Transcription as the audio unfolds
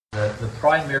The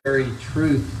primary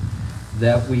truth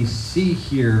that we see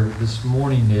here this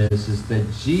morning is that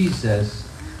Jesus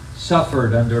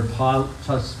suffered under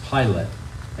Pontius Pilate.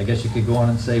 I guess you could go on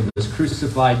and say was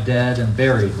crucified, dead, and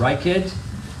buried. Right, kids?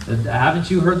 Haven't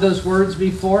you heard those words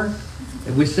before?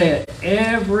 We say it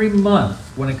every month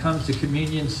when it comes to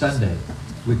Communion Sunday.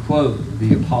 We quote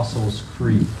the Apostles'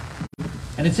 Creed.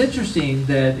 And it's interesting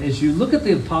that as you look at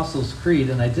the Apostles' Creed,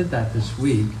 and I did that this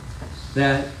week,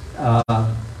 that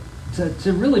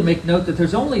to really make note that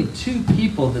there's only two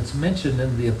people that's mentioned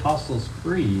in the Apostles'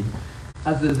 Creed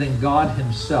other than God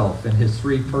himself and his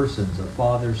three persons, the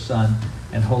Father, Son,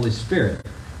 and Holy Spirit.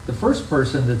 The first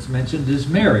person that's mentioned is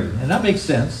Mary, and that makes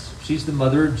sense. She's the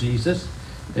mother of Jesus,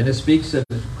 and it speaks of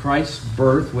Christ's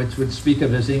birth, which would speak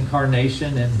of his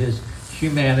incarnation and his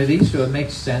humanity, so it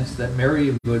makes sense that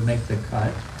Mary would make the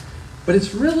cut. But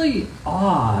it's really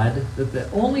odd that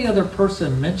the only other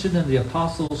person mentioned in the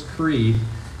Apostles' Creed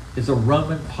is a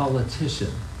Roman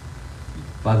politician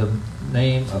by the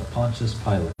name of Pontius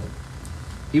Pilate.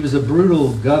 He was a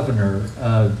brutal governor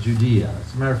of Judea.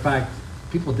 As a matter of fact,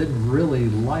 people didn't really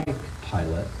like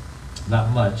Pilate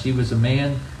that much. He was a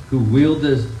man who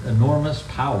wielded enormous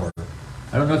power.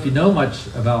 I don't know if you know much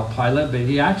about Pilate, but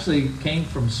he actually came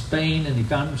from Spain and he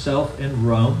found himself in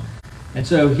Rome. And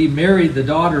so he married the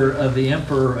daughter of the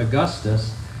Emperor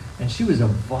Augustus, and she was a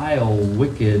vile,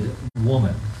 wicked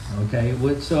woman. Okay,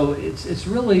 so it's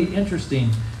really interesting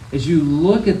as you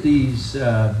look at these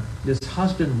this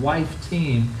husband-wife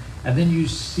team, and then you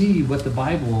see what the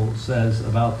Bible says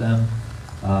about them.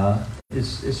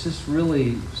 It's just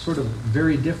really sort of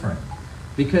very different.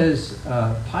 Because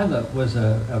Pilate was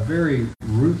a very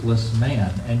ruthless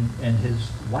man, and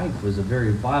his wife was a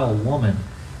very vile woman.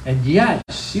 And yet,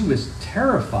 she was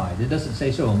terrified. It doesn't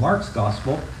say so in Mark's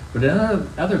gospel, but in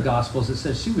other gospels it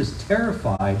says she was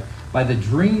terrified by the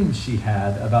dreams she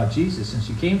had about Jesus. And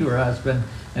she came to her husband,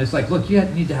 and it's like, look, you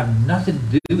need to have nothing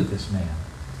to do with this man.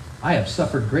 I have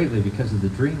suffered greatly because of the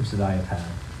dreams that I have had.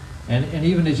 And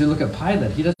even as you look at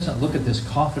Pilate, he doesn't look at this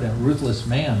confident, ruthless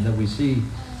man that we see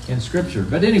in Scripture.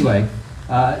 But anyway,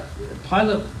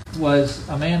 Pilate was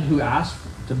a man who asked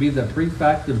to be the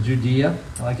prefect of Judea.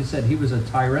 Like I said, he was a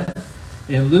tyrant.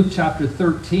 In Luke chapter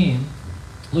 13,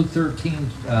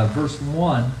 verse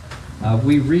 1,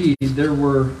 we read, there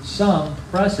were some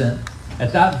present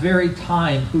at that very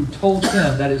time who told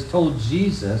him, that is, told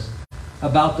Jesus,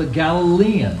 about the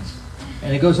Galileans.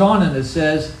 And it goes on and it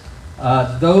says,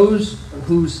 those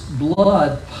whose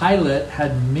blood Pilate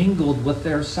had mingled with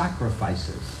their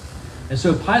sacrifices. And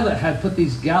so Pilate had put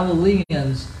these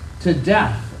Galileans to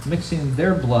death, mixing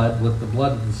their blood with the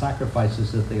blood of the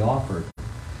sacrifices that they offered.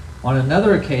 On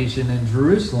another occasion in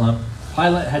Jerusalem,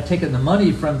 Pilate had taken the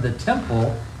money from the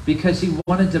temple because he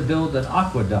wanted to build an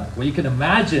aqueduct. Well, you can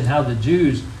imagine how the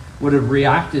Jews would have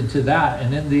reacted to that.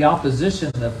 And in the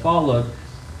opposition that followed,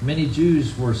 many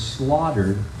Jews were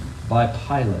slaughtered by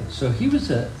Pilate. So he was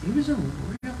a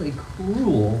really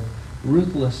cruel,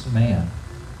 ruthless man.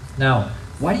 Now,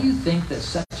 why do you think that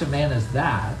such a man as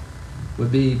that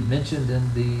would be mentioned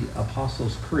in the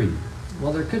Apostles' Creed?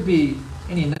 Well, there could be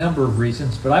any number of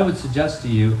reasons, but I would suggest to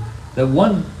you that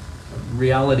one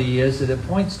reality is that it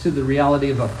points to the reality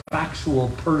of a factual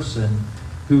person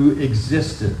who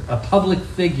existed, a public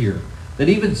figure that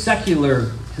even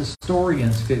secular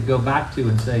historians could go back to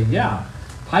and say, yeah,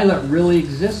 Pilate really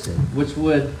existed, which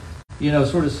would,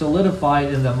 sort of solidify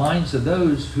in the minds of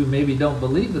those who maybe don't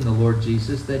believe in the Lord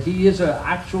Jesus that he is an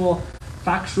actual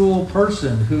factual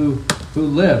person who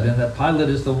lived, and that Pilate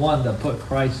is the one that put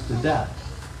Christ to death.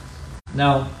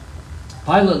 Now,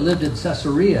 Pilate lived in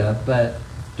Caesarea, but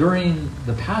during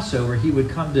the Passover, he would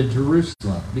come to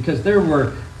Jerusalem because there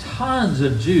were tons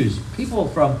of Jews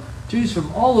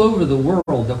from all over the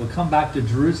world that would come back to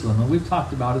Jerusalem. And we've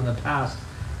talked about in the past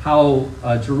how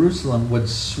Jerusalem would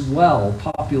swell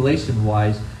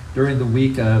population-wise during the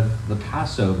week of the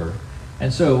Passover.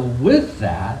 And so with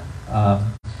that,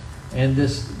 and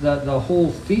the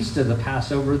whole feast of the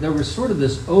Passover, there was sort of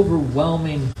this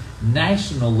overwhelming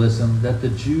nationalism that the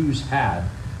Jews had,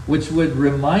 which would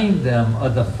remind them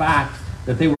of the fact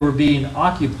that they were being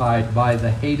occupied by the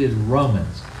hated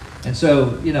Romans. And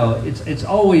so, it's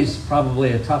always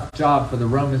probably a tough job for the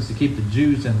Romans to keep the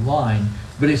Jews in line,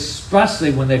 but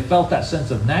especially when they felt that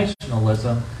sense of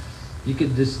nationalism, you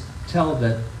could just tell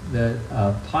that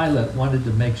Pilate wanted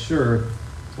to make sure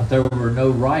that there were no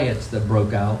riots that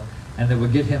broke out and that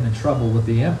would get him in trouble with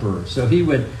the emperor. So he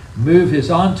would move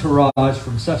his entourage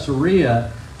from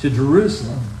Caesarea to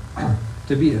Jerusalem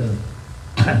to be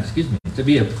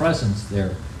a presence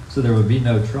there, so there would be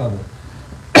no trouble.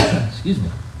 Excuse me.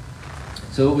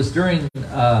 So it was during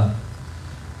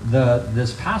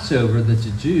this Passover that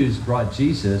the Jews brought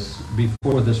Jesus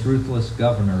before this ruthless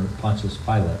governor, Pontius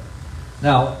Pilate.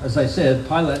 Now, as I said,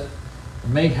 Pilate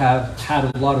may have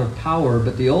had a lot of power,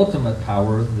 but the ultimate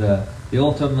power, the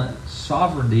ultimate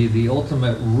sovereignty, the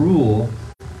ultimate rule,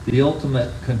 the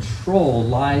ultimate control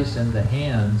lies in the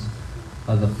hands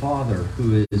of the Father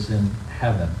who is in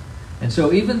heaven. And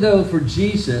so even though for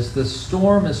Jesus the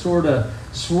storm is sort of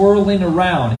swirling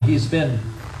around, he's been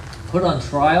put on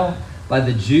trial by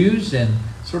the Jews in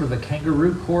sort of a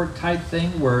kangaroo court type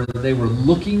thing where they were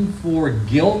looking for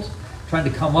guilt, trying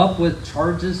to come up with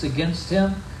charges against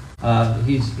him.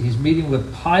 He's meeting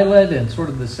with Pilate and sort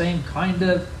of the same kind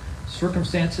of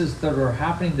circumstances that are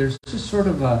happening. There's just sort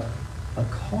of a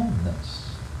calmness.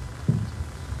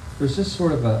 There's just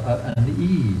sort of an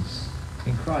ease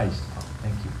in Christ. Oh,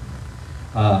 thank you.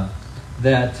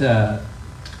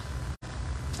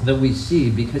 That we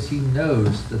see because he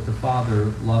knows that the Father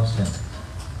loves him.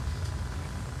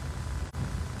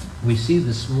 We see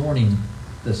this morning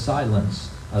the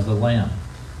silence of the Lamb.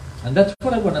 And that's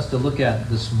what I want us to look at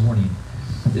this morning.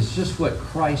 It's just what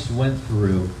Christ went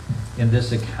through in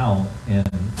this account in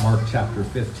Mark chapter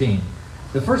 15.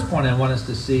 The first point I want us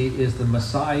to see is the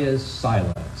Messiah's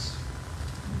silence.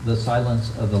 The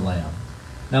silence of the Lamb.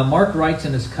 Now, Mark writes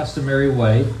in his customary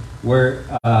way where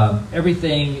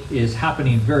everything is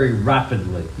happening very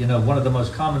rapidly. You know, one of the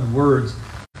most common words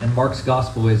in Mark's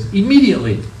gospel is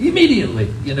immediately.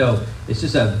 You know, it's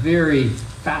just a very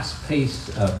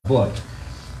fast-paced book.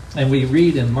 And we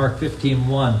read in Mark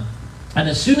 15:1, and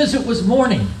as soon as it was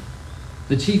morning,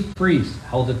 the chief priest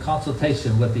held a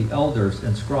consultation with the elders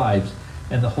and scribes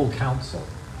and the whole council.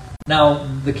 Now,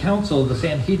 the council, the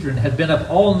Sanhedrin, had been up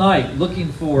all night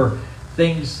looking for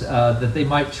things that they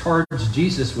might charge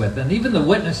Jesus with. And even the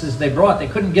witnesses they brought, they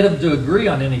couldn't get them to agree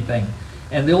on anything.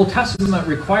 And the Old Testament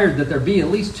required that there be at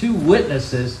least 2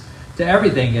 witnesses to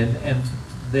everything. And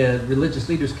the religious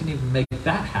leaders couldn't even make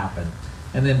that happen.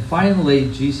 And then finally,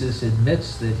 Jesus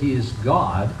admits that he is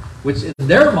God, which in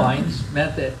their minds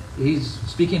meant that he's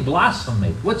speaking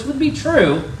blasphemy, which would be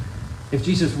true if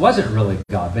Jesus wasn't really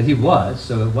God, but he was,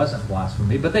 so it wasn't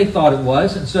blasphemy. But they thought it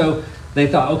was, and so they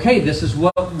thought, okay, this is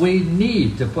what we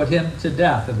need to put him to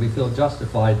death, and we feel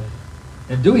justified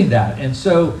in doing that. And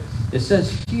so it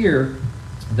says here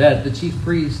that the chief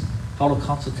priest held a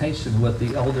consultation with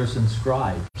the elders and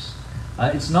scribes.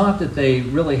 It's not that they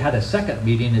really had a second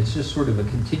meeting, it's just sort of a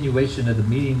continuation of the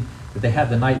meeting that they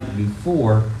had the night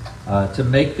before to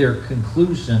make their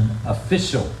conclusion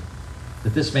official,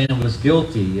 that this man was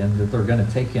guilty and that they're going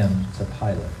to take him to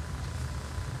Pilate.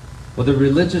 Well, the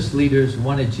religious leaders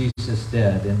wanted Jesus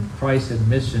dead, and Christ's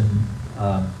admission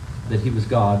that he was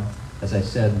God, as I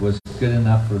said, was good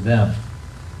enough for them.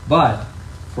 But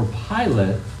for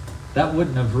Pilate, that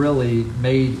wouldn't have really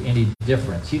made any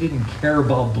difference. He didn't care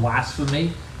about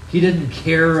blasphemy. He didn't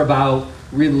care about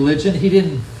religion. He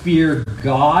didn't fear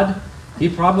God. He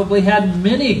probably had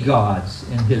many gods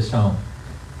in his home.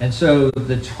 And so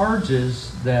the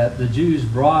charges that the Jews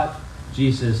brought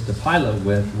Jesus to Pilate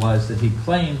with was that he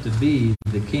claimed to be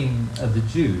the king of the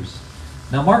Jews.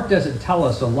 Now, Mark doesn't tell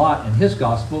us a lot in his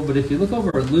gospel, but if you look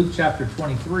over at Luke chapter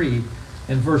 23,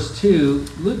 in verse 2,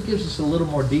 Luke gives us a little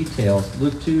more details.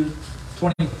 Luke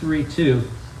 23:2,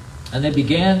 and they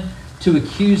began to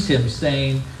accuse him,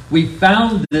 saying, "We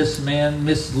found this man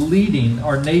misleading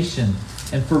our nation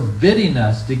and forbidding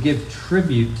us to give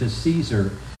tribute to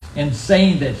Caesar, and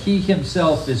saying that he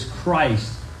himself is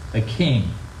Christ, a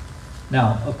king."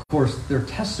 Now, of course, their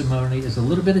testimony is a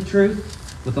little bit of truth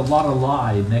with a lot of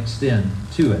lie mixed in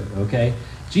to it, okay?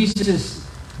 Jesus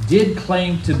did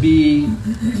claim to be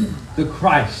the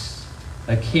Christ,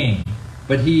 a king,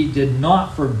 but he did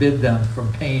not forbid them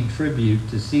from paying tribute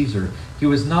to Caesar. He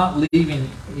was not leading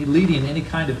any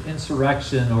kind of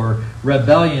insurrection or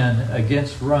rebellion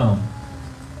against Rome.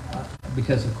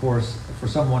 Because, of course, for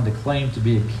someone to claim to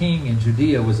be a king in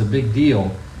Judea was a big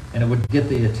deal, and it would get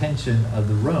the attention of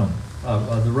the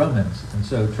Romans. And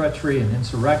so treachery and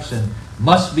insurrection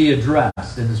must be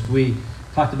addressed. And as we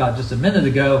talked about just a minute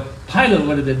ago, Pilate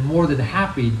would have been more than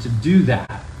happy to do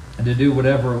that and to do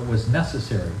whatever was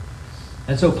necessary.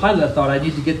 And so Pilate thought, I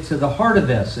need to get to the heart of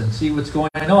this and see what's going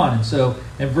on. And so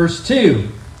in verse 2,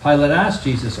 Pilate asked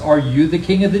Jesus, "Are you the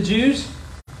king of the Jews?"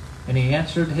 And he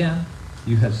answered him,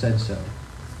 "You have said so."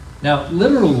 Now,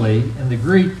 literally, in the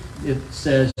Greek, it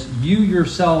says, "You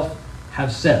yourself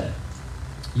have said."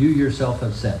 You yourself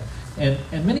have said. And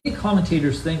many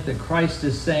commentators think that Christ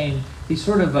is saying, he's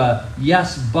sort of a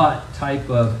yes, but type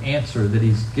of answer that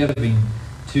he's giving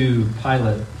to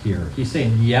Pilate here. He's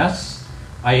saying, yes,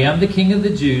 I am the king of the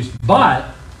Jews,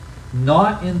 but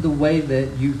not in the way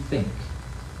that you think.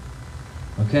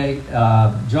 Okay,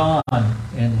 John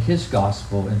in his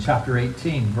gospel in chapter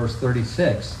 18, verse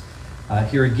 36.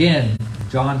 Here again,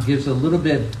 John gives a little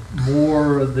bit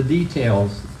more of the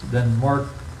details than Mark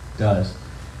does.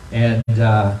 And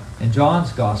in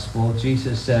John's gospel,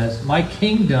 Jesus says, "My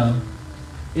kingdom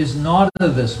is not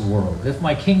of this world. If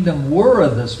my kingdom were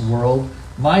of this world,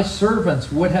 my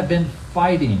servants would have been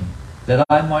fighting that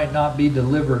I might not be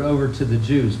delivered over to the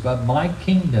Jews. But my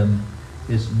kingdom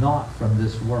is not from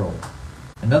this world."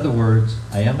 In other words,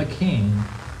 I am a king,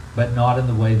 but not in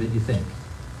the way that you think.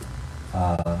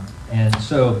 And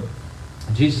so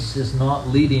Jesus is not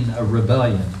leading a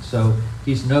rebellion. So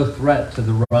he's no threat to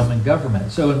the Roman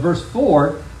government. So in verse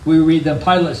 4, we read, "Then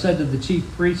Pilate said to the chief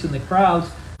priests and the crowds,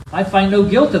 I find no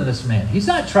guilt in this man." He's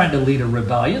not trying to lead a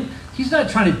rebellion. He's not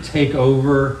trying to take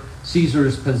over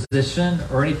Caesar's position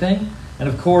or anything. And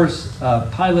of course,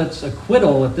 Pilate's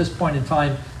acquittal at this point in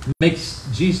time makes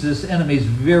Jesus' enemies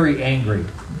very angry.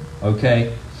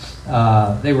 Okay?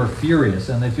 They were furious.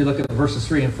 And if you look at verses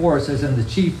 3 and 4, it says, "And the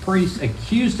chief priests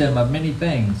accused him of many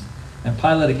things. And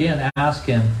Pilate again asked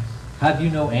him, Have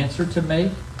you no answer to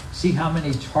make? See how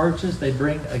many charges they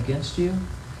bring against you?"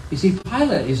 You see,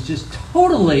 Pilate is just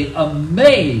totally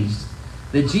amazed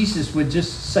that Jesus would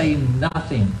just say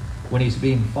nothing when he's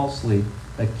being falsely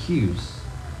accused.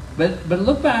 But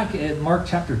look back at Mark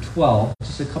chapter 12,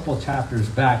 just a couple of chapters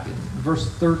back, verse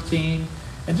 13,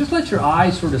 and just let your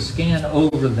eyes sort of scan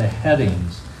over the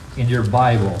headings in your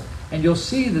Bible. And you'll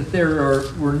see that there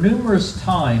were numerous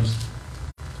times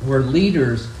where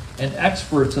leaders and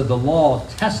experts of the law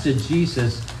tested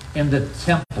Jesus in the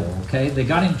temple, okay? They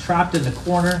got him trapped in the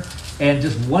corner, and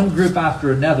just one group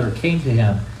after another came to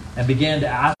him and began to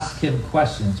ask him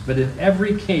questions. But in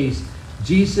every case,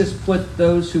 Jesus put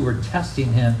those who were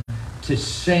testing him to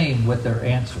shame with their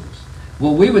answers.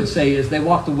 What we would say is they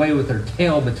walked away with their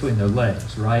tail between their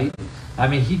legs, right? I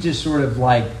mean, he just sort of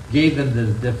like gave them the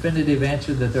definitive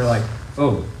answer that they're like,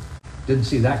 "Oh, didn't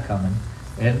see that coming,"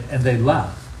 and they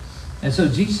left. And so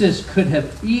Jesus could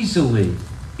have easily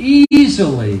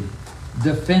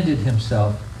defended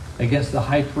himself against the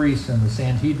high priest and the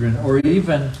Sanhedrin, or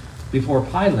even before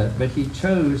Pilate, but he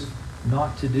chose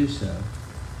not to do so.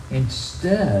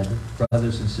 Instead,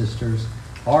 brothers and sisters,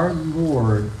 our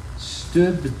Lord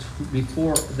stood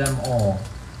before them all,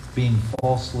 being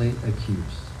falsely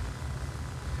accused.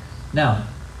 Now,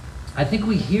 I think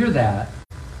we hear that,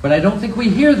 but I don't think we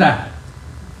hear that.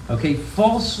 Okay,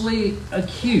 falsely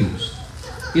accused.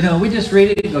 You know, we just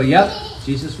read it and go, "Yep,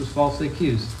 Jesus was falsely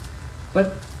accused."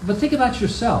 But think about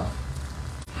yourself.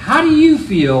 How do you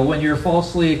feel when you're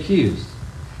falsely accused?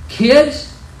 Kids,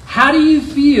 how do you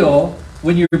feel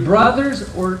when your brother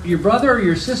or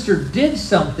your sister did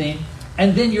something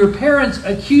and then your parents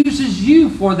accuses you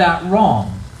for that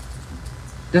wrong?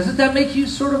 Doesn't that make you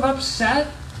sort of upset?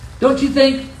 Don't you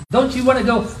want to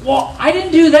go, "Well, I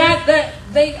didn't do that,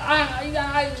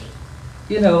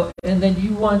 and then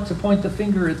you want to point the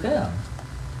finger at them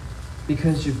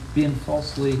because you've been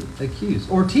falsely accused.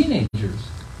 Or teenagers.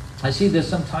 I see this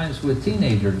sometimes with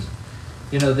teenagers.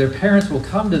 You know, their parents will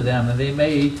come to them and they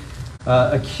may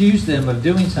accuse them of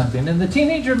doing something, and the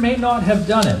teenager may not have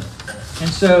done it. And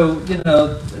so,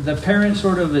 the parent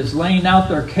sort of is laying out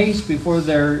their case before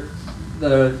their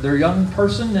young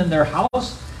person in their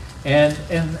house, and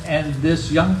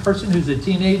this young person who's a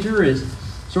teenager is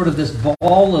sort of this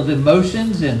ball of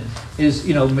emotions and is,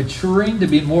 maturing to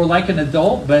be more like an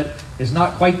adult, but is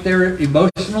not quite there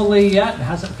emotionally yet and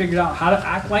hasn't figured out how to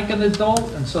act like an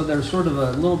adult. And so there's sort of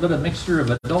a little bit of mixture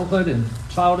of adulthood and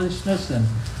childishness and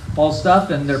all stuff.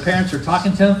 And their parents are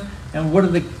talking to them. And what do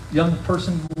the young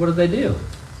person, what do they do?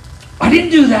 "I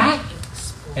didn't do that."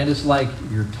 And it's like,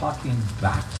 you're talking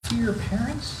back to your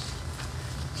parents?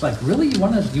 It's like, really? You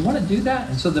want to do that?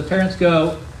 And so the parents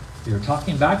go, "You're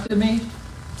talking back to me?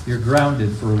 You're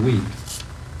grounded for a week."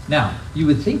 Now, you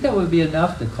would think that would be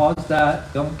enough to cause that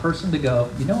young person to go,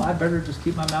 "I better just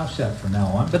keep my mouth shut from now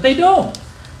on." But they don't,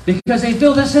 because they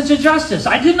feel this sense of justice.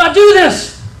 "I did not do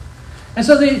this." And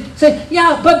so they say,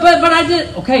 "Yeah, but I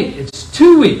did." Okay, it's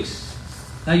 2 weeks.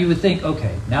 Now you would think,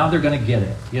 okay, now they're going to get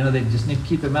it. They just need to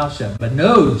keep their mouth shut. But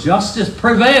no, justice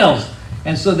prevails.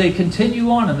 And so they continue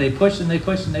on and they push and they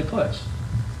push and they push.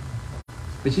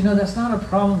 But that's not a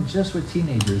problem just with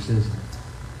teenagers, is it?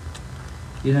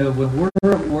 When we're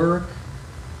at work,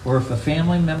 or if a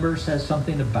family member says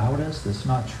something about us that's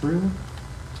not true,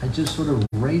 it just sort of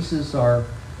raises our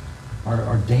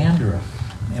dandruff,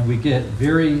 and we get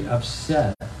very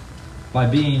upset by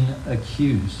being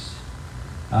accused.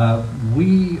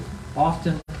 We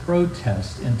often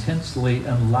protest intensely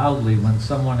and loudly when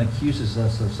someone accuses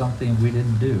us of something we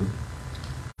didn't do.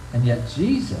 And yet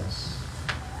Jesus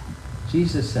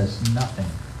Jesus says nothing.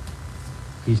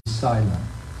 He's silent.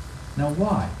 Now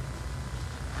why?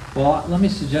 Well, let me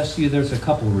suggest to you there's a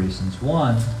couple reasons.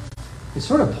 One, it's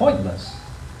sort of pointless.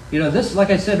 This, like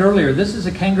I said earlier, this is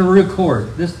a kangaroo court.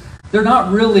 They're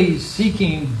not really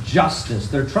seeking justice.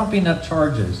 They're trumping up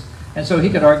charges. And so he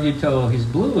could argue till he's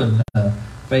blue in the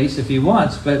face if he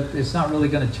wants, but it's not really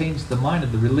going to change the mind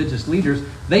of the religious leaders.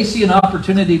 They see an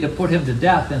opportunity to put him to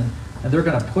death, and they're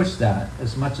going to push that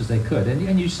as much as they could.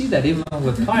 And you see that even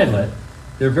with Pilate.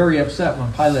 They're very upset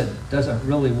when Pilate doesn't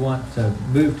really want to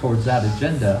move towards that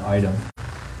agenda item.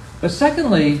 But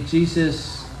secondly,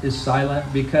 Jesus is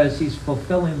silent because he's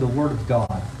fulfilling the Word of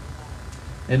God.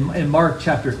 In Mark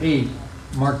chapter 8,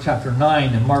 Mark chapter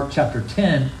 9, and Mark chapter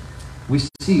 10, we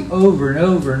see over and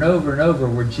over and over and over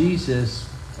where Jesus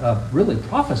really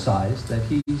prophesies that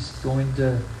he's going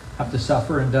to have to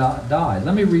suffer and die.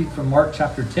 Let me read from Mark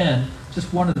chapter 10,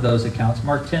 just one of those accounts,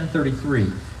 Mark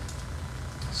 10:33.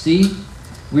 See,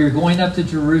 we are going up to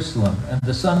Jerusalem, and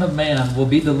the Son of Man will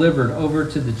be delivered over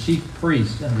to the chief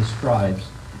priests and the scribes,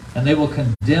 and they will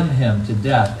condemn him to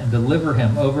death and deliver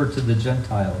him over to the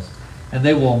Gentiles. And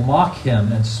they will mock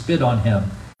him and spit on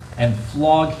him and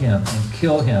flog him and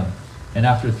kill him. And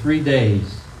after 3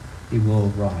 days, he will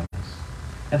rise.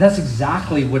 And that's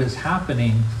exactly what is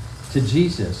happening to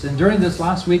Jesus. And during this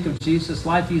last week of Jesus'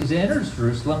 life, he enters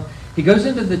Jerusalem. He goes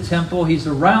into the temple. He's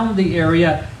around the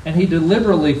area. And he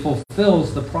deliberately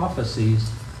fulfills the prophecies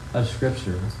of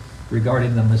Scripture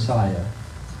regarding the Messiah.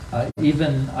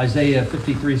 Even Isaiah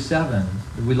 53:7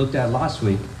 that we looked at last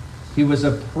week. He was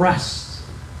oppressed.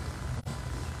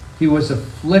 He was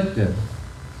afflicted,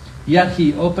 yet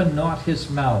he opened not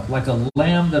his mouth, like a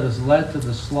lamb that is led to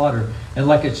the slaughter, and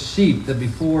like a sheep that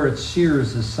before its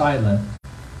shears is silent,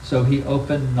 so he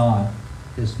opened not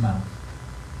his mouth.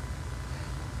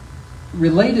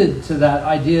 Related to that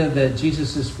idea that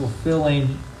Jesus is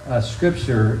fulfilling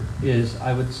Scripture is,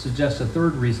 I would suggest, a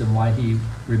third reason why he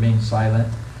remains silent,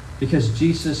 because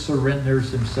Jesus surrenders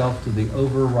himself to the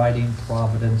overriding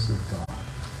providence of God.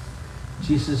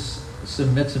 Jesus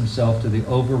submits himself to the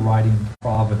overriding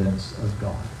providence of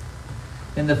God.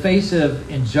 In the face of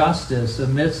injustice,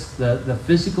 amidst the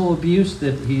physical abuse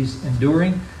that he's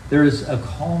enduring, there is a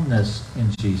calmness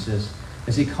in Jesus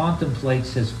as he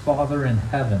contemplates his Father in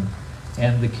heaven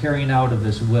and the carrying out of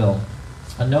his will,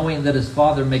 and knowing that his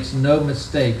Father makes no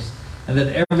mistakes and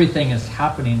that everything is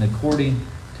happening according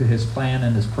to his plan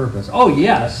and his purpose. Oh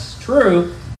yes,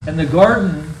 true. In the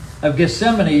Garden of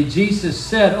Gethsemane, Jesus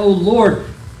said, "Oh Lord,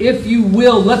 if you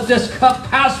will, let this cup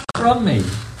pass from me."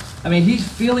 I mean, he's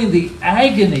feeling the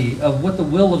agony of what the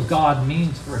will of God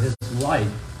means for his life.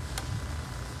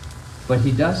 But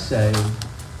he does say,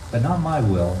 "But not my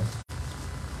will,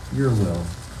 your will,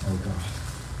 oh God."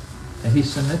 And he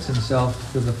submits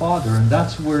himself to the Father, and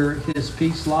that's where his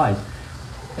peace lies.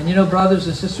 And brothers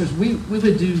and sisters, we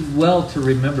would do well to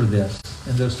remember this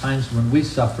in those times when we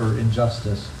suffer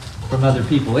injustice from other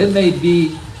people. It may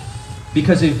be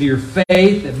because of your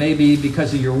faith, it may be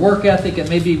because of your work ethic, it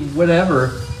may be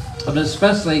whatever, but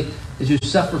especially as you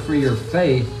suffer for your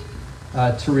faith,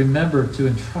 to remember to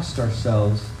entrust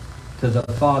ourselves to the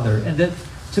Father, and that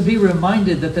to be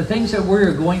reminded that the things that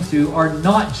we're going through are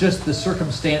not just the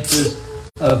circumstances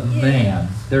of man.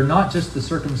 They're not just the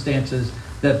circumstances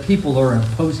that people are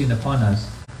imposing upon us,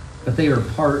 but they are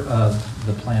part of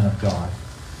the plan of God.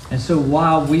 And so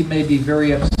while we may be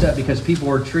very upset because people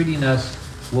are treating us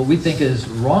what we think is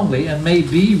wrongly, and may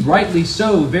be rightly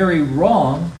so very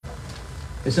wrong,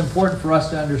 it's important for us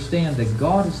to understand that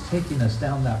God is taking us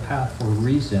down that path for a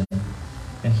reason,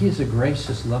 and he is a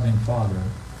gracious, loving Father,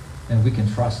 and we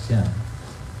can trust him.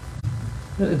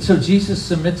 And so Jesus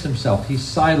submits himself. He's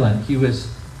silent.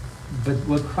 But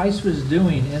what Christ was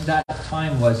doing in that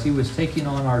time was he was taking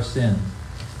on our sin.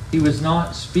 He was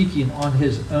not speaking on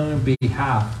his own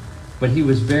behalf, but he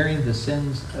was bearing the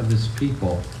sins of his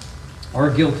people. Our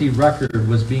guilty record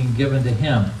was being given to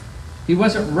him. He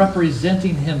wasn't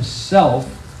representing himself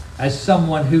as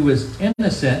someone who was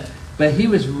innocent, but he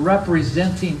was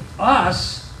representing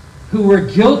us who were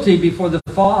guilty before the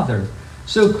Father.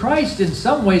 So Christ, in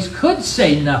some ways, could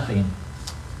say nothing,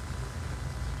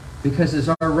 because as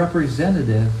our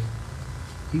representative,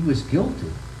 he was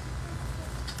guilty.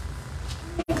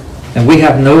 And we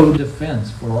have no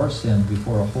defense for our sin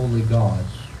before a holy God.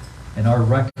 And our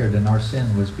record and our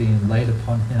sin was being laid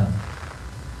upon him.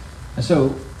 And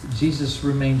so Jesus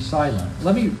remained silent.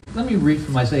 Let me read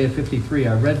from Isaiah 53.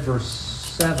 I read verse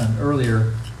 7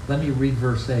 earlier. Let me read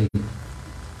verse 8.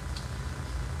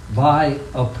 By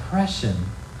oppression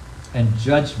and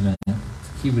judgment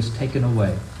he was taken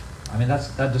away. I mean,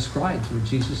 that describes what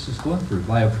Jesus is going through.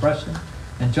 By oppression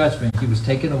and judgment, he was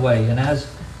taken away. And as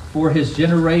for his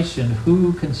generation,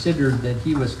 who considered that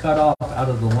he was cut off out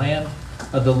of the land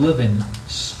of the living,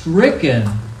 stricken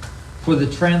for the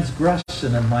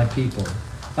transgression of my people.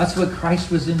 That's what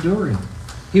Christ was enduring.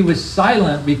 He was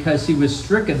silent because he was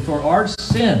stricken for our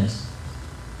sins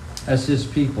as his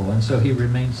people, and so he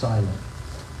remained silent.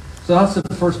 So that's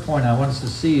the first point I want us to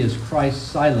see is Christ's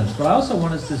silence. But I also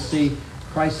want us to see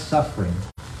Christ's suffering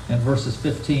in verses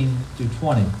 15 through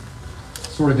 20.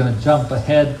 Sort of going to jump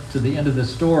ahead to the end of the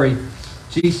story.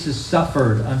 Jesus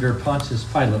suffered under Pontius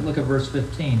Pilate. Look at verse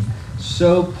 15.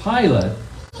 So Pilate,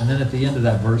 and then at the end of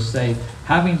that verse say,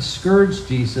 having scourged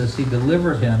Jesus, he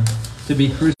delivered him to be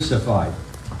crucified.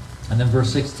 And then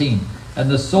verse 16. And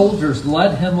the soldiers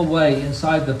led him away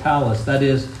inside the palace, that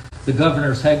is, the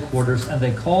governor's headquarters, and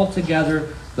they called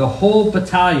together the whole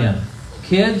battalion.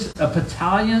 Kids, a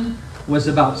battalion was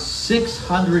about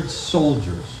 600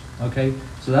 soldiers. Okay,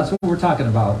 so that's what we're talking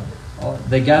about.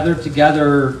 They gathered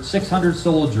together 600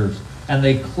 soldiers, and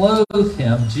they clothed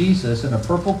him, Jesus, in a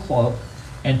purple cloak,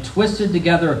 and twisted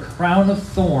together a crown of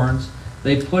thorns.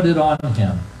 They put it on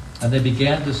him, and they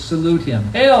began to salute him.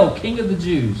 Hail, King of the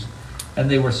Jews! And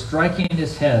they were striking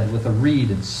his head with a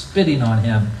reed and spitting on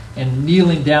him and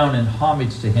kneeling down in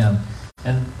homage to him.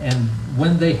 And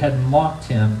when they had mocked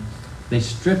him, they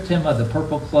stripped him of the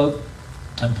purple cloak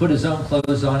and put his own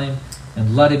clothes on him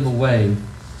and led him away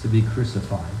to be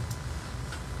crucified.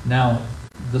 Now,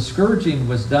 the scourging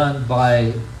was done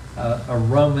by a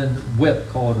Roman whip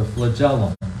called a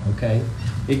flagellum. Okay,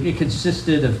 it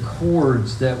consisted of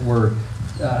cords that were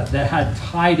that had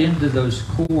tied into those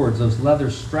cords, those leather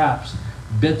straps,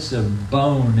 bits of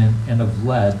bone and of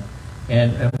lead.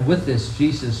 And with this,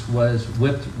 Jesus was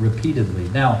whipped repeatedly.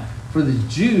 Now, for the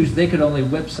Jews, they could only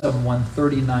whip someone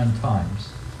 39 times.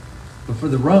 But for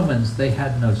the Romans, they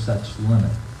had no such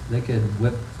limit. They could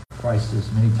whip Christ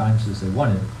as many times as they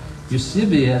wanted.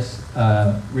 Eusebius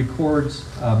records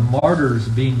martyrs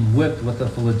being whipped with a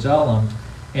flagellum,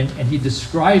 and he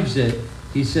describes it.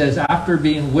 He says, after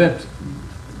being whipped,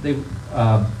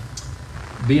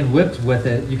 being whipped with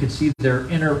it, you could see their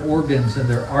inner organs and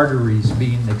their arteries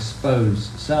being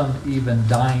exposed, some even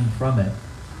dying from it.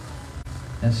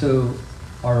 And so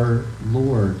our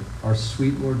Lord, our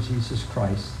sweet Lord Jesus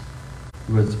Christ,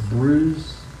 was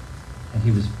bruised, and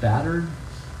he was battered,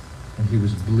 and he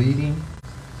was bleeding,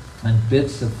 and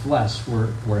bits of flesh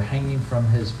were hanging from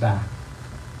his back.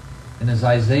 And as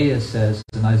Isaiah says,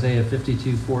 in Isaiah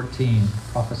 52:14,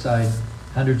 prophesied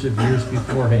hundreds of years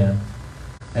beforehand,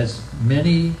 as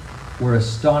many were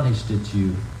astonished at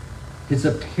you, his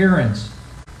appearance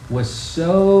was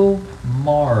so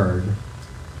marred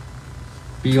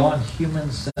beyond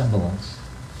human semblance,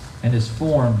 and his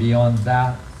form beyond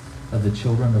that of the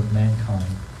children of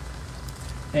mankind.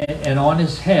 And on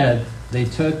his head they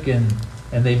took and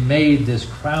they made this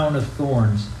crown of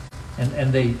thorns,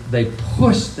 and they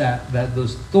pushed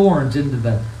those thorns into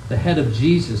the head of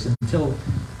Jesus until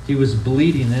he was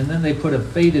bleeding. And then they put a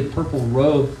faded purple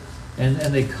robe and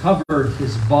they covered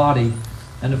his body.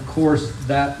 And of course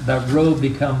that robe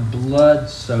became blood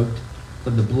soaked,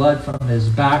 from the blood from his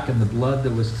back and the blood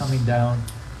that was coming down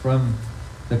from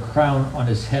the crown on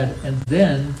his head. And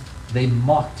then they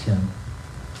mocked him.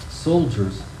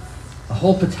 Soldiers, a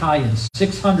whole battalion,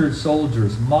 600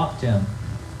 soldiers mocked him,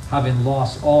 having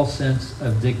lost all sense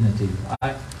of dignity.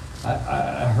 I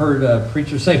heard a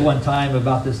preacher say one time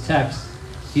about this text.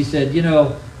 He said,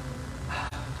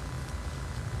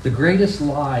 the greatest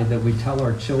lie that we tell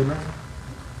our children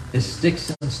is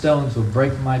sticks and stones will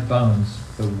break my bones,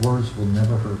 but words will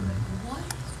never hurt me. What?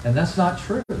 And that's not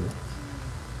true.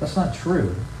 That's not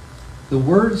true. The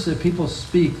words that people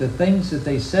speak, the things that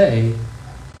they say,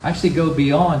 actually go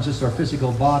beyond just our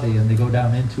physical body, and they go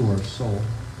down into our soul.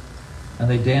 And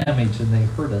they damage and they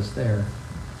hurt us there.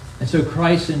 And so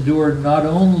Christ endured not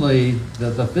only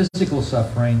the physical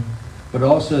suffering, but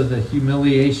also the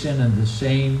humiliation and the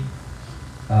shame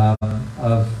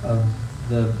of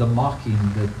the mocking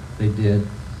that they did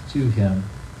to him.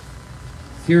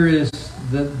 Here is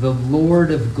the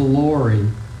Lord of glory,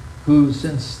 who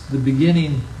since the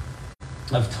beginning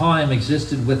of time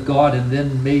existed with God and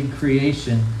then made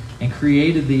creation and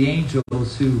created the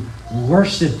angels who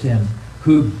worshiped him,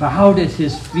 who bowed at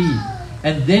his feet.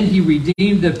 And then he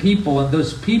redeemed the people, and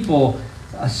those people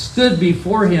stood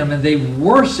before him and they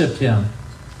worshiped him.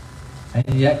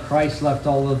 And yet Christ left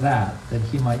all of that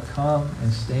he might come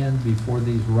and stand before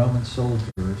these Roman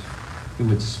soldiers who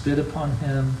would spit upon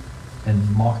him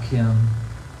and mock him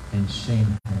and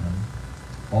shame him,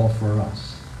 all for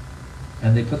us.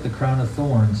 And they put the crown of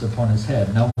thorns upon his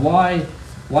head. Now why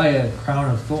a crown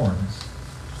of thorns?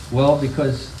 Well,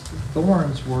 because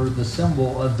thorns were the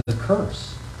symbol of the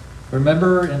curse.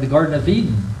 Remember in the Garden of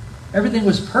Eden, everything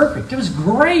was perfect. It was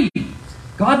great.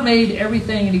 God made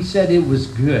everything and he said it was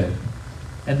good.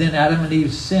 And then Adam and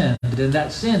Eve sinned. And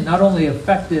that sin not only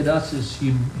affected us as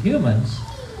humans,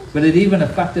 but it even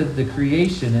affected the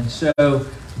creation. And so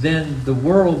then the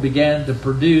world began to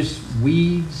produce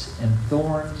weeds and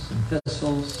thorns and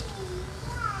thistles.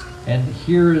 And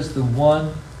here is the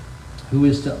one who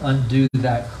is to undo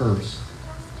that curse.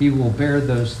 He will bear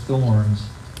those thorns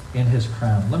in his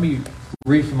crown. Let me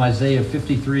read from Isaiah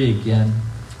 53 again.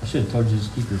 I should have told you to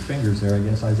just keep your fingers there, I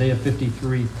guess. Isaiah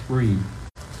 53:3.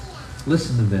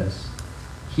 Listen to this.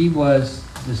 He was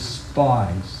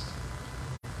despised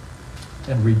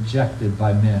and rejected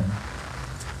by men,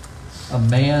 a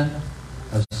man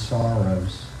of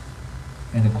sorrows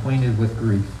and acquainted with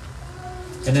grief.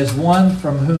 And as one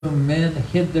from whom men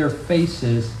hid their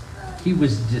faces, he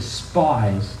was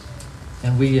despised,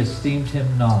 and we esteemed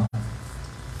him not.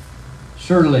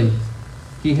 Surely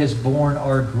he has borne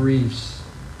our griefs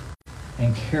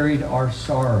and carried our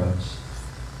sorrows.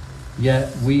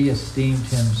 Yet we esteemed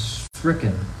him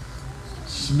stricken,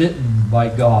 smitten by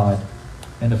God,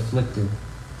 and afflicted.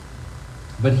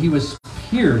 But he was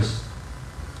pierced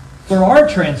for our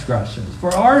transgressions,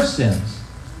 for our sins.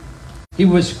 He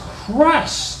was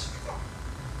crushed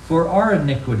for our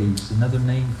iniquities, another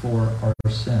name for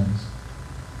our sins.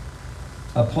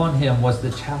 Upon him was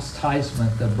the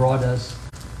chastisement that brought us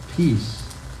peace,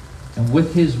 and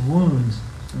with his wounds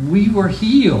we were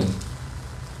healed.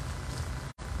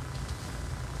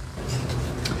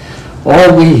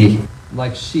 All we,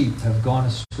 like sheep, have gone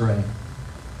astray.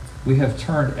 We have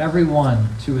turned every one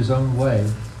to his own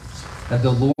way, and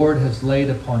the Lord has laid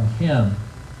upon him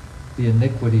the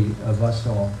iniquity of us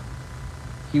all.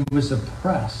 He was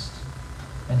oppressed,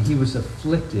 and he was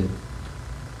afflicted,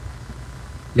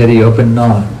 yet he opened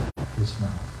not his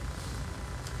mouth.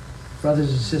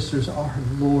 Brothers and sisters, our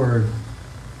Lord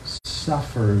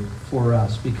suffered for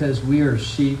us because we are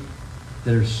sheep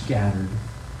that are scattered.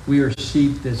 We are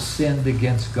sheep that sinned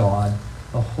against God,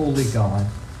 a holy God.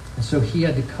 And so he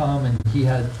had to come and he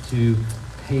had to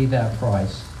pay that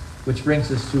price. Which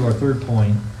brings us to our third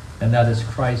point, and that is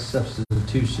Christ's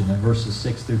substitution in verses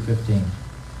 6 through 15.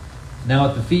 Now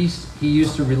at the feast, he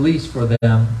used to release for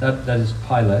them, that is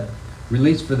Pilate,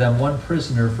 release for them one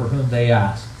prisoner for whom they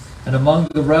asked. And among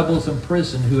the rebels in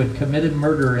prison who had committed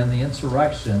murder in the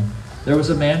insurrection, there was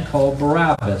a man called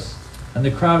Barabbas. And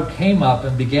the crowd came up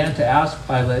and began to ask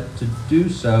Pilate to do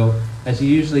so as he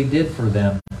usually did for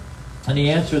them. And he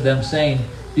answered them, saying,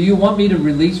 "Do you want me to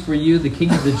release for you the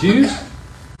king of the Jews?"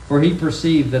 For he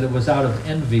perceived that it was out of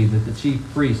envy that the chief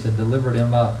priests had delivered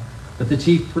him up. But the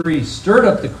chief priests stirred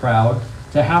up the crowd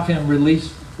to have him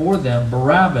release for them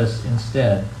Barabbas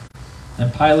instead.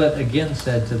 And Pilate again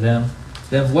said to them,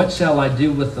 "Then what shall I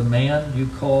do with the man you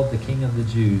called the king of the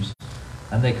Jews?"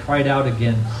 And they cried out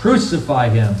again, "Crucify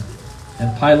him!"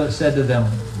 And Pilate said to them,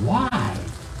 "Why?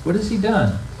 What has he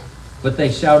done?" But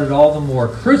they shouted all the more,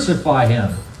 "Crucify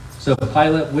him!" So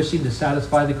Pilate, wishing to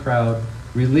satisfy the crowd,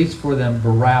 released for them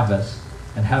Barabbas,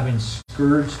 and having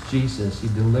scourged Jesus, he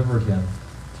delivered him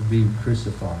to be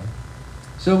crucified.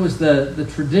 So it was the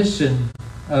tradition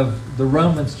of the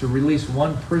Romans to release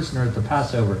one prisoner at the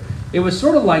Passover. It was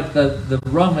sort of like the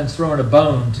Romans throwing a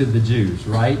bone to the Jews,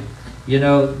 right? You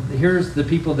know, here's the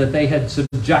people that they had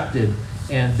subjected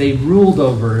and they ruled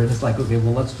over, and it's like, okay,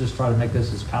 well, let's just try to make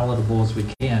this as palatable as we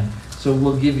can. So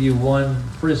we'll give you one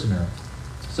prisoner.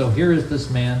 So here is this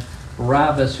man,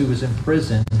 Barabbas, who was in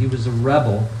prison. He was a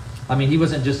rebel. I mean, he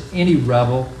wasn't just any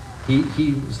rebel.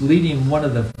 He was leading one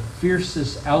of the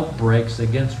fiercest outbreaks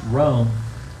against Rome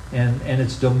and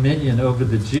its dominion over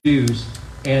the Jews.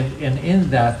 And in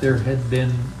that, there had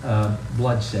been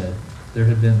bloodshed. There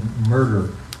had been murder.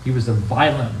 He was a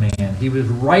violent man. He was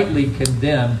rightly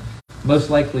condemned, most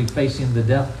likely facing the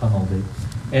death penalty.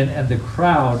 And the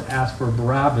crowd asked for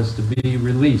Barabbas to be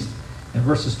released. In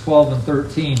verses 12 and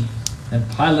 13, and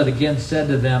Pilate again said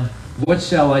to them, "What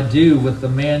shall I do with the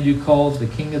man you called the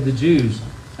king of the Jews?"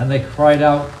 And they cried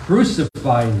out,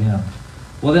 "Crucify him."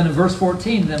 Well, then in verse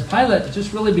 14, then Pilate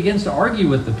just really begins to argue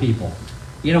with the people.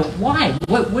 You know, why?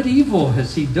 What evil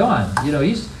has he done? You know,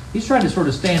 he's trying to sort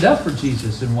of stand up for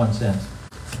Jesus in one sense.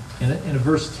 In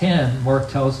verse 10, Mark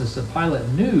tells us that Pilate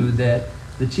knew that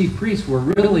the chief priests were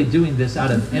really doing this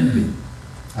out of envy.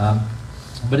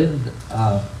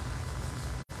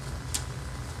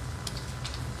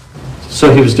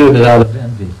 So he was doing it out of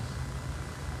envy.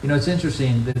 You know, it's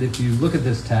interesting that if you look at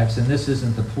this text, and this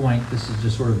isn't the point, this is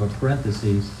just sort of a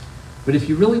parenthesis, but if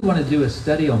you really want to do a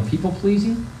study on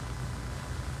people-pleasing,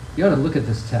 you ought to look at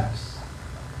this text.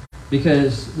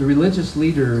 because the religious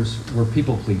leaders were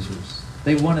people pleasers.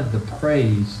 They wanted the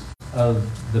praise of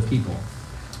the people.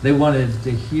 They wanted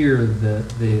to hear the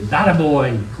 "That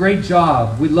boy, great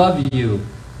job, we love you,"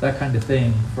 that kind of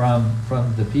thing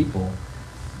from the people.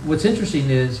 What's interesting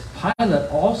is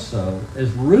Pilate also,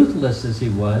 as ruthless as he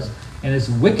was, and as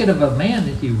wicked of a man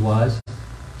that he was,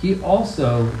 he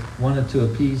also wanted to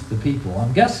appease the people.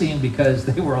 I'm guessing because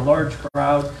they were a large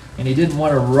crowd and he didn't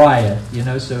want to riot,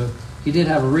 so he did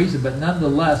have a reason, but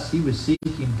nonetheless, he was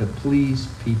seeking to please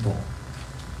people.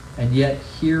 And yet,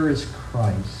 here is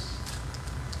Christ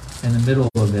in the middle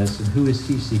of this, and who is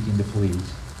he seeking to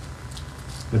please?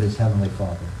 But his heavenly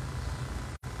Father,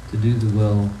 to do the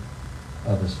will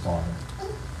of his Father.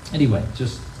 Anyway,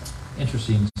 just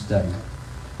interesting study.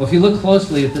 Well, if you look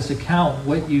closely at this account,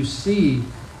 what you see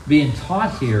being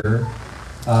taught here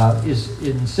is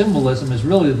in symbolism is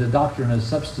really the doctrine of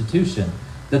substitution.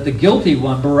 That the guilty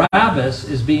one, Barabbas,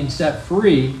 is being set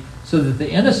free so that the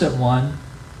innocent one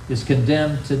is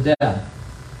condemned to death.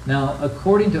 Now,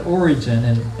 according to Origen,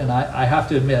 and I have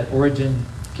to admit, Origen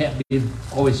can't be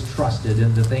always trusted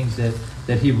in the things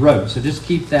that he wrote, so just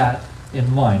keep that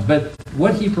in mind. But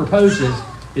what he proposes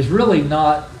is really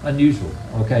not unusual,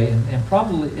 okay,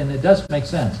 and it does make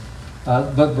sense.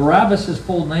 But Barabbas'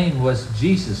 full name was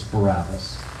Jesus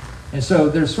Barabbas. And so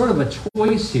there's sort of a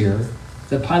choice here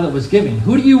that Pilate was giving.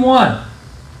 Who do you want?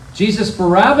 Jesus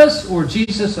Barabbas or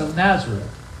Jesus of Nazareth?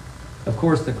 Of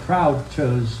course, the crowd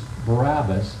chose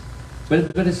Barabbas.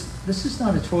 But this is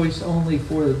not a choice only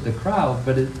for the crowd,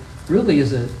 but it really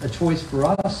is a choice for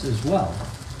us as well.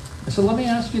 And so let me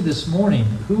ask you this morning,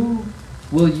 who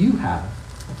will you have?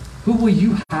 Who will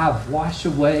you have wash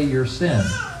away your sin?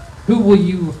 Who will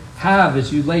you have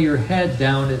as you lay your head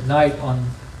down at night on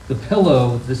the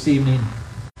pillow this evening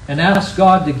and ask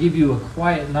God to give you a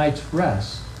quiet night's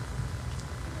rest?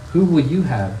 Who will you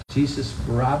have? Jesus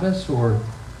Barabbas or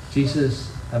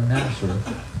Jesus of Nazareth?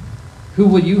 Who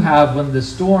will you have when the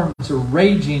storms are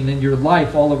raging in your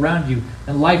life all around you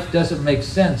and life doesn't make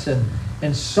sense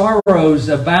and sorrows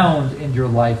abound in your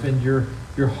life and your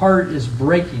heart is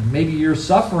breaking? Maybe you're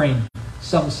suffering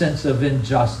some sense of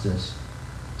injustice.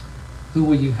 Who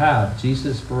will you have?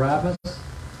 Jesus Barabbas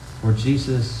or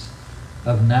Jesus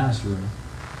of Nazareth?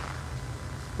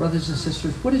 Brothers and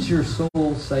sisters, what is your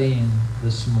soul saying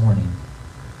this morning?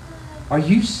 Are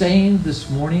you saying this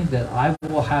morning that I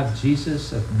will have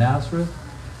Jesus of Nazareth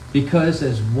because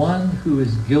as one who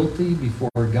is guilty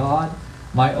before God,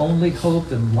 my only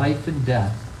hope in life and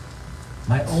death,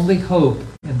 my only hope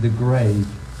in the grave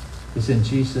is in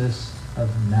Jesus of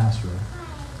Nazareth,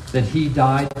 that he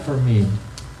died for me,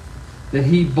 that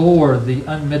he bore the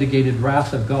unmitigated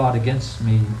wrath of God against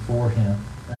him for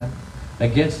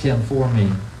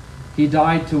me. He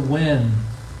died to win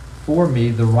for me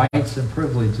the rights and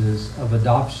privileges of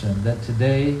adoption, that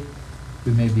today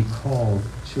we may be called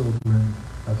children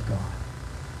of God.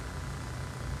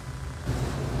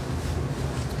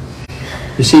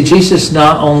 You see, Jesus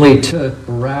not only took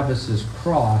Barabbas'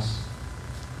 cross,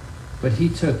 but he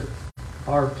took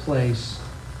our place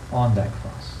on that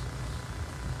cross.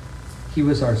 He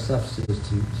was our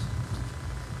substitute.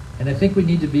 And I think we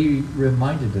need to be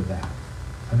reminded of that.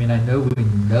 I mean, I know we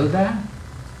know that,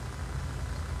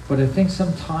 but I think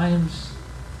sometimes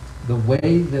the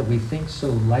way that we think so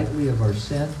lightly of our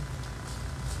sin,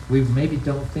 we maybe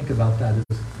don't think about that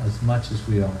as much as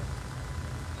we are.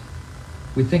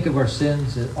 We think of our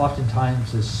sins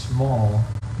oftentimes as small,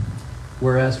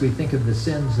 whereas we think of the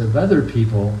sins of other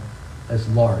people as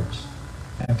large.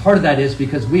 And part of that is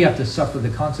because we have to suffer the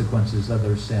consequences of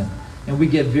their sin. And we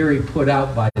get very put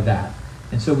out by that.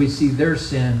 And so we see their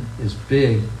sin is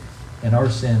big and our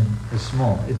sin is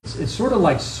small. It's sort of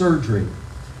like surgery.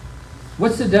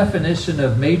 What's the definition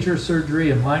of major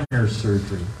surgery and minor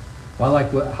surgery? Well, I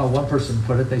like how one person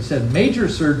put it. They said major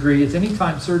surgery is any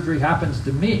time surgery happens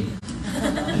to me.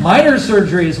 Minor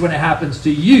surgery is when it happens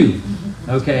to you.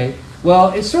 Okay? Well,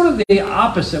 it's sort of the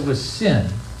opposite with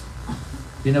sin.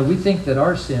 You know, we think that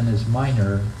our sin is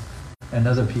minor and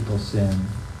other people's sin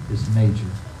is major.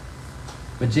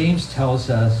 But James tells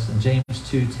us in James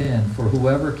 2:10, for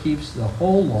whoever keeps the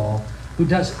whole law, who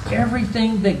does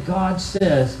everything that God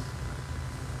says,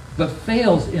 but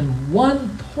fails in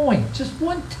one point, just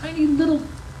one tiny little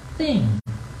thing,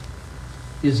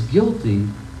 is guilty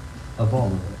of all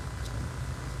of it.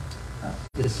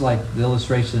 It's like the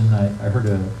illustration I heard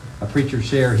a preacher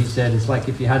share. He said it's like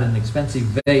if you had an expensive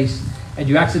vase and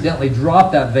you accidentally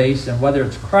drop that vase, and whether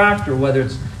it's cracked or whether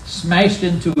it's smashed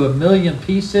into a million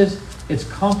pieces, it's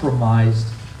compromised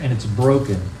and it's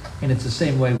broken. And it's the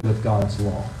same way with God's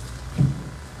law.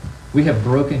 We have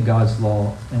broken God's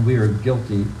law, and we are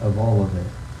guilty of all of it.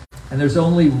 And there's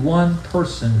only one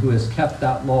person who has kept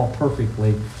that law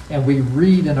perfectly. And we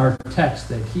read in our text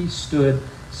that he stood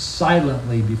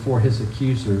silently before his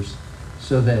accusers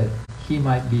so that he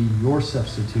might be your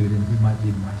substitute and he might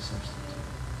be my substitute.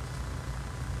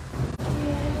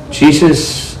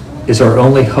 Jesus is our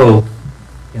only hope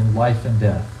in life and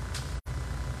death.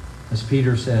 As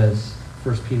Peter says,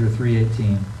 1 Peter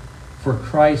 3:18, for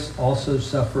Christ also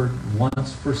suffered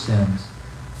once for sins,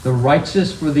 the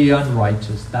righteous for the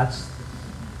unrighteous. That's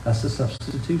the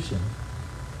substitution.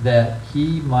 That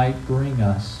he might bring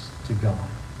us to God.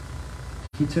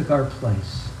 He took our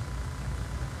place.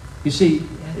 You see,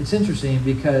 it's interesting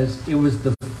because it was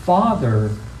the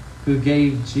Father who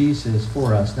gave Jesus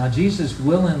for us. Now, Jesus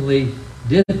willingly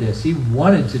did this. He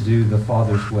wanted to do the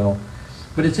Father's will.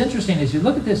 But it's interesting, as you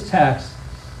look at this text,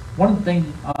 one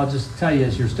thing I'll just tell you,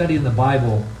 as you're studying the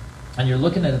Bible and you're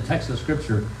looking at a text of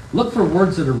Scripture, look for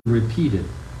words that are repeated.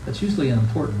 That's usually an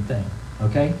important thing,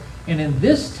 okay? And in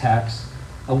this text,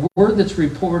 a word that's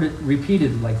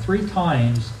repeated like 3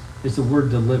 times is the word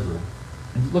deliver.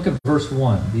 And look at verse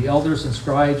 1. The elders and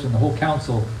scribes and the whole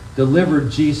council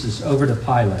delivered Jesus over to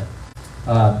Pilate.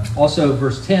 Also,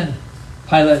 verse 10,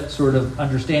 Pilate sort of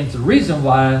understands the reason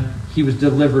why he was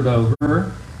delivered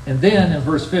over. And then in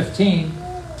verse 15,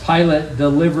 Pilate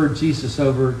delivered Jesus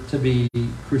over to be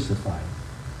crucified.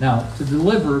 Now, to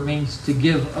deliver means to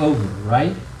give over,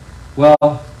 right?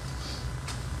 Well,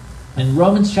 in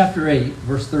Romans chapter 8,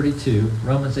 verse 32,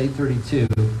 Romans 8:32,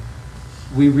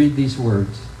 we read these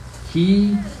words.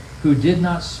 He who did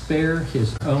not spare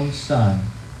his own son,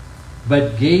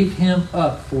 but gave him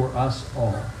up for us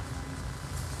all.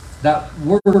 That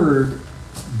word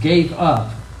gave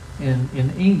up in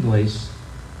English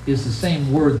is the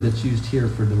same word that's used here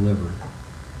for delivered.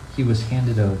 He was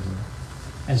handed over.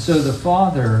 And so the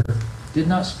Father did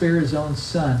not spare his own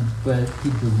son, but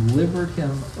he delivered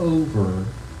him over.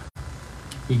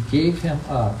 He gave him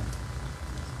up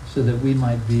so that we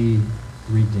might be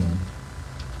redeemed.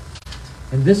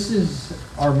 And this is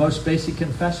our most basic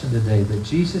confession today, that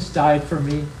Jesus died for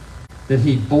me, that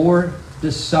he bore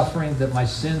this suffering that my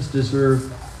sins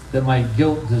deserve, that my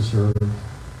guilt deserved.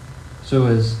 So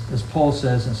as Paul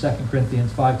says in 2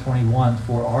 Corinthians 5:21,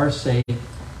 for our sake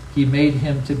he made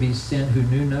him to be sin who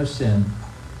knew no sin.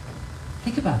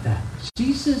 Think about that.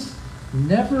 Jesus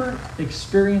never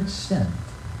experienced sin.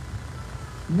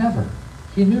 Never.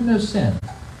 He knew no sin.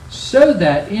 So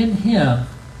that in him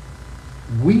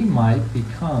we might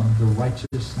become the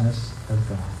righteousness of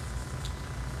God.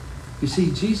 You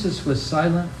see, Jesus was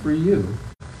silent for you.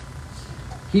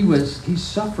 He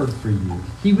suffered for you.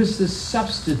 He was the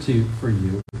substitute for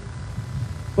you.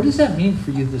 What does that mean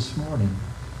for you this morning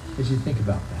as you think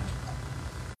about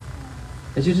that?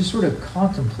 As you just sort of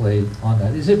contemplate on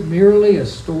that. Is it merely a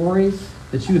story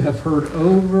that you have heard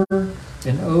over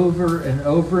and over and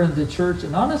over in the church?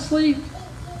 And honestly,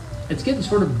 it's getting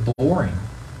sort of boring.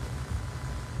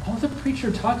 All the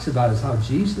preacher talks about is how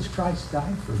Jesus Christ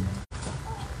died for me.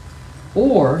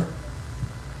 Or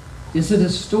is it a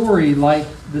story like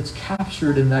that's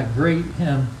captured in that great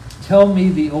hymn, Tell Me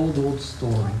the Old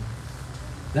Story?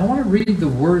 And I want to read the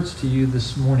words to you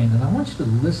this morning, and I want you to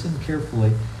listen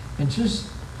carefully and just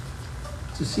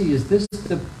to see, is this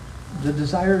the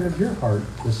desire of your heart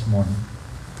this morning?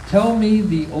 Tell me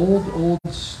the old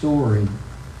story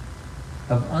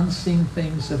of unseen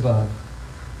things above,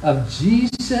 of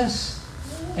Jesus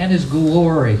and his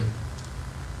glory,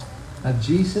 of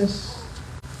Jesus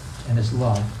and his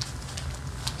love.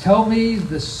 Tell me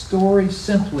the story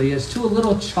simply as to a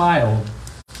little child,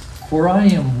 for I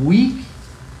am weak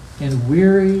and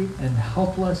weary and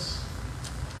helpless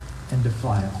and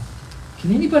defiled.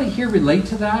 Can anybody here relate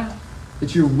to that?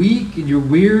 That you're weak and you're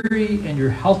weary and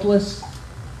you're helpless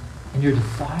and you're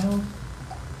defiled?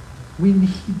 We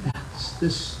need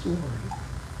this story.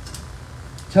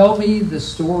 Tell me the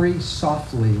story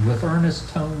softly with earnest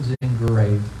tones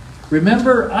engraved.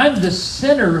 Remember, I'm the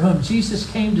sinner whom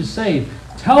Jesus came to save.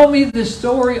 Tell me the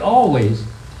story always,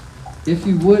 if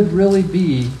you would really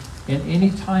be in any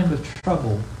time of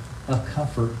trouble, a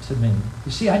comfort to me.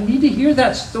 You see, I need to hear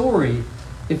that story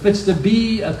if it's to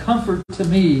be a comfort to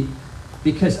me,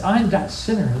 because I'm that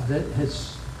sinner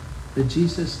that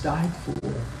Jesus died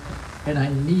for. And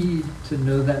I need to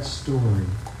know that story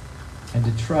and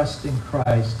to trust in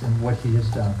Christ and what he has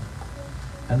done.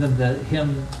 And then the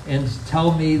hymn ends,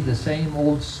 tell me the same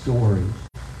old story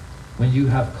when you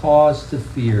have cause to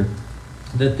fear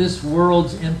that this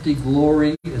world's empty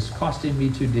glory is costing me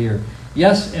too dear.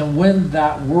 Yes, and when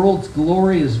that world's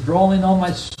glory is drawing on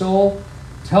my soul,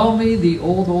 tell me the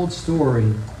old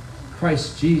story.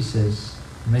 Christ Jesus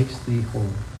makes thee whole.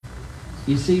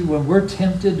 You see, when we're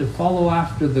tempted to follow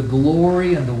after the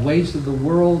glory and the ways of the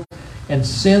world, and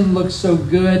sin looks so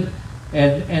good,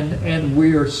 and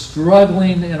we are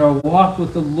struggling in our walk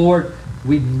with the Lord,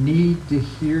 we need to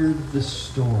hear the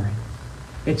story.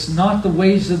 It's not the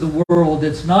ways of the world,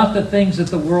 it's not the things that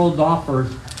the world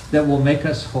offers that will make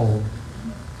us whole,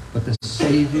 but the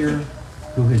Savior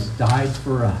who has died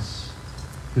for us,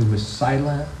 who was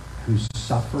silent, who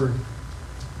suffered,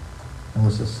 and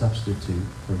was a substitute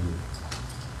for you.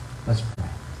 Let's pray.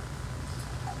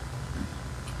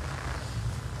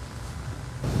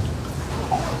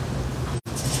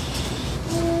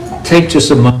 Take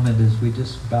just a moment as we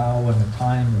just bow in a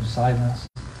time of silence,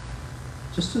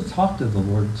 just to talk to the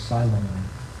Lord silently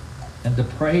and to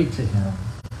pray to Him.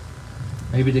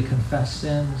 Maybe to confess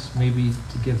sins, maybe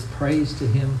to give praise to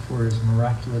Him for His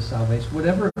miraculous salvation,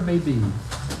 whatever it may be.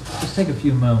 Just take a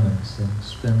few moments and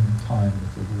spend time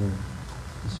with the Lord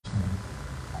this morning.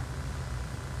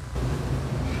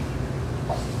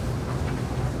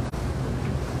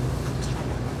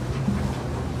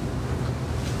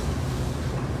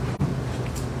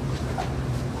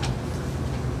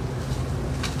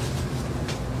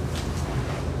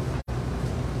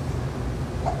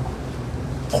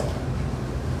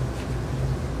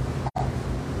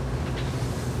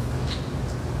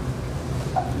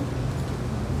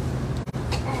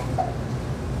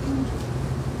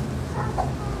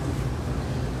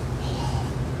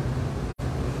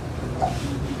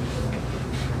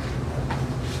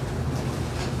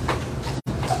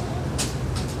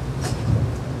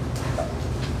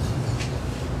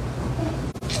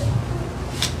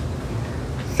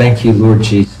 Thank you, Lord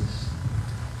Jesus,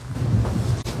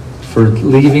 for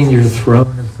leaving your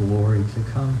throne of glory to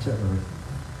come to earth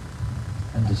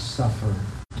and to suffer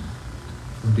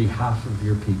on behalf of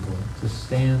your people, to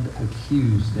stand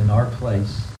accused in our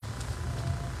place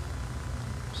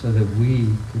so that we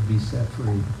could be set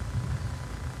free.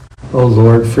 Oh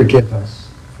Lord, forgive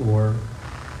us for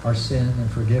our sin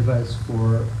and forgive us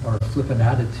for our flippant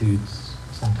attitudes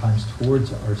sometimes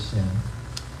towards our sin,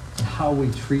 and how we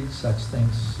treat such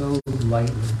things so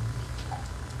lightly.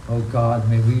 Oh God,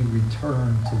 may we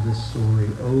return to this story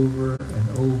over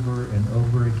and over and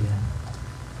over again.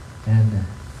 And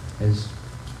as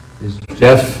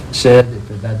Jeff said,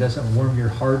 if that doesn't warm your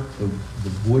heart, the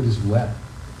wood is wet.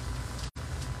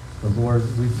 But Lord,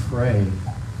 we pray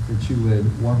that you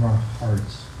would warm our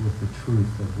hearts with the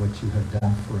truth of what you have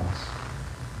done for us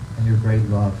and your great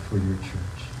love for your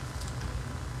church.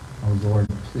 Oh Lord,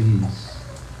 please,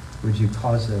 would you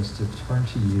cause us to turn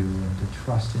to you and to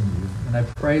trust in you. And I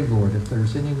pray, Lord, if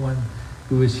there's anyone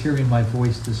who is hearing my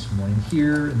voice this morning,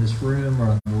 here in this room or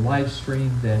on the live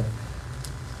stream, that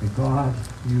God,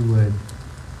 you would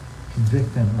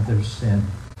convict them of their sin,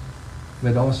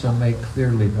 but also make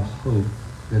clearly the hope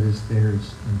that is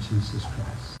theirs in Jesus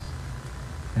Christ.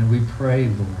 And we pray,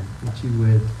 Lord, that you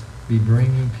would be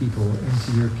bringing people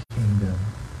into your kingdom,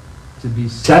 to be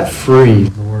set free,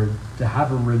 Lord, to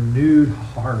have a renewed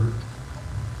heart,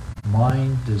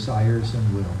 mind, desires,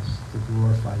 and wills to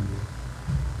glorify you.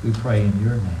 We pray in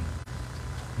your name.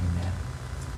 Amen.